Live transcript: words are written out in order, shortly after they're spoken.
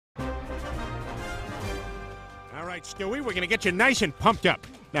right, Stewie, we're gonna get you nice and pumped up.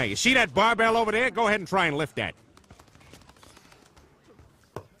 Now, you see that barbell over there? Go ahead and try and lift that.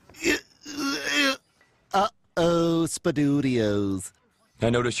 Uh-oh, Spadoodios. I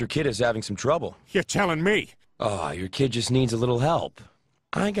notice your kid is having some trouble. You're telling me. Oh, your kid just needs a little help.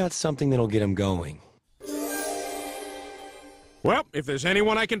 I got something that'll get him going. Well, if there's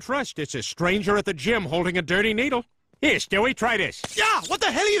anyone I can trust, it's a stranger at the gym holding a dirty needle. Here, Stewie, try this. Yeah, what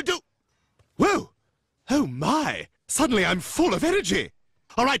the hell are you do? Whoa! Oh my! Suddenly I'm full of energy.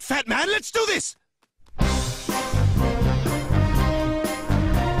 All right, fat man, let's do this!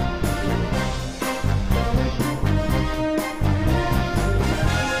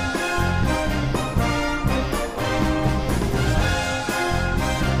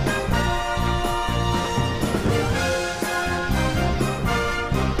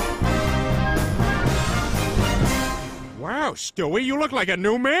 Wow, Stewie, you look like a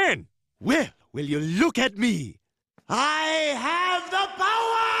new man. Well, will you look at me? I have the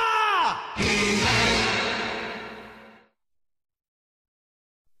power!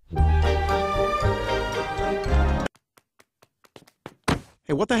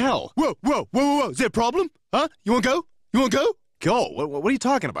 Hey, what the hell? Whoa, whoa, whoa, whoa, whoa. Is there a problem? Huh? You want to go? You want to go? Go? What are you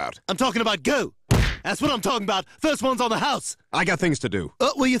talking about? I'm talking about go. That's what I'm talking about. First one's on the house. I got things to do.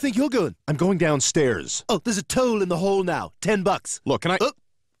 Where you think you're going? I'm going downstairs. Oh, there's a toll in the hole now. $10. Look, can I...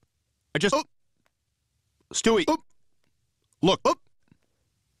 I just... Stewie. Look.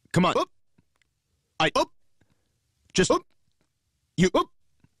 Come on. Just... You...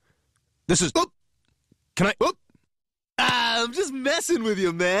 This is... Can I... I'm just messing with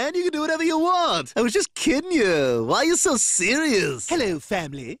you, man. You can do whatever you want. I was just kidding you. Why are you so serious? Hello,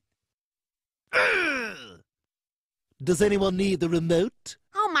 family. Does anyone need the remote?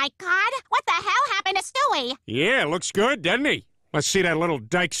 Oh, my God. What the hell happened to Stewie? Yeah, looks good, doesn't he? Let's see that little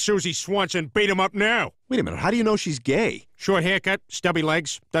dyke Susie Swanson beat him up now. Wait a minute, how do you know she's gay? Short haircut, stubby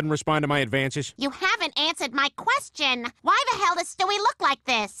legs, doesn't respond to my advances. You haven't answered my question. Why the hell does Stewie look like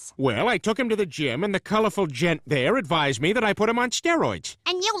this? Well, I took him to the gym, and the colorful gent there advised me that I put him on steroids.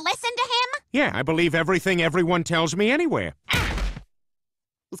 And you listened to him? Yeah, I believe everything everyone tells me anywhere.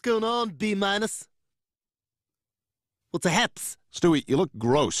 What's going on, B-? What's a haps? Stewie, you look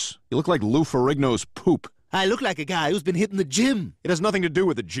gross. You look like Lou Ferrigno's poop. I look like a guy who's been hitting the gym. It has nothing to do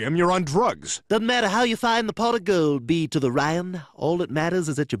with the gym. You're on drugs. Doesn't matter how you find the pot of gold, B to the Ryan. All that matters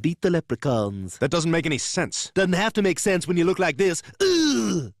is that you beat the leprechauns. That doesn't make any sense. Doesn't have to make sense when you look like this.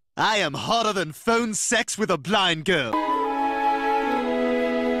 Ugh! I am hotter than phone sex with a blind girl.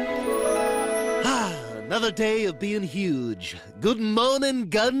 Another day of being huge. Good morning,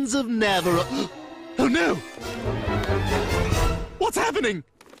 guns of Navarro. Oh, no! What's happening?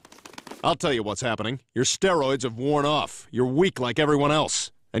 I'll tell you what's happening. Your steroids have worn off. You're weak like everyone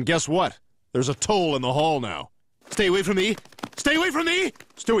else. And guess what? There's a toll in the hall now. Stay away from me. Stay away from me!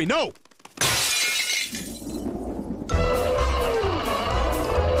 Stewie, no!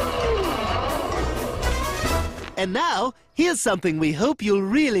 And now, here's something we hope you'll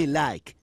really like.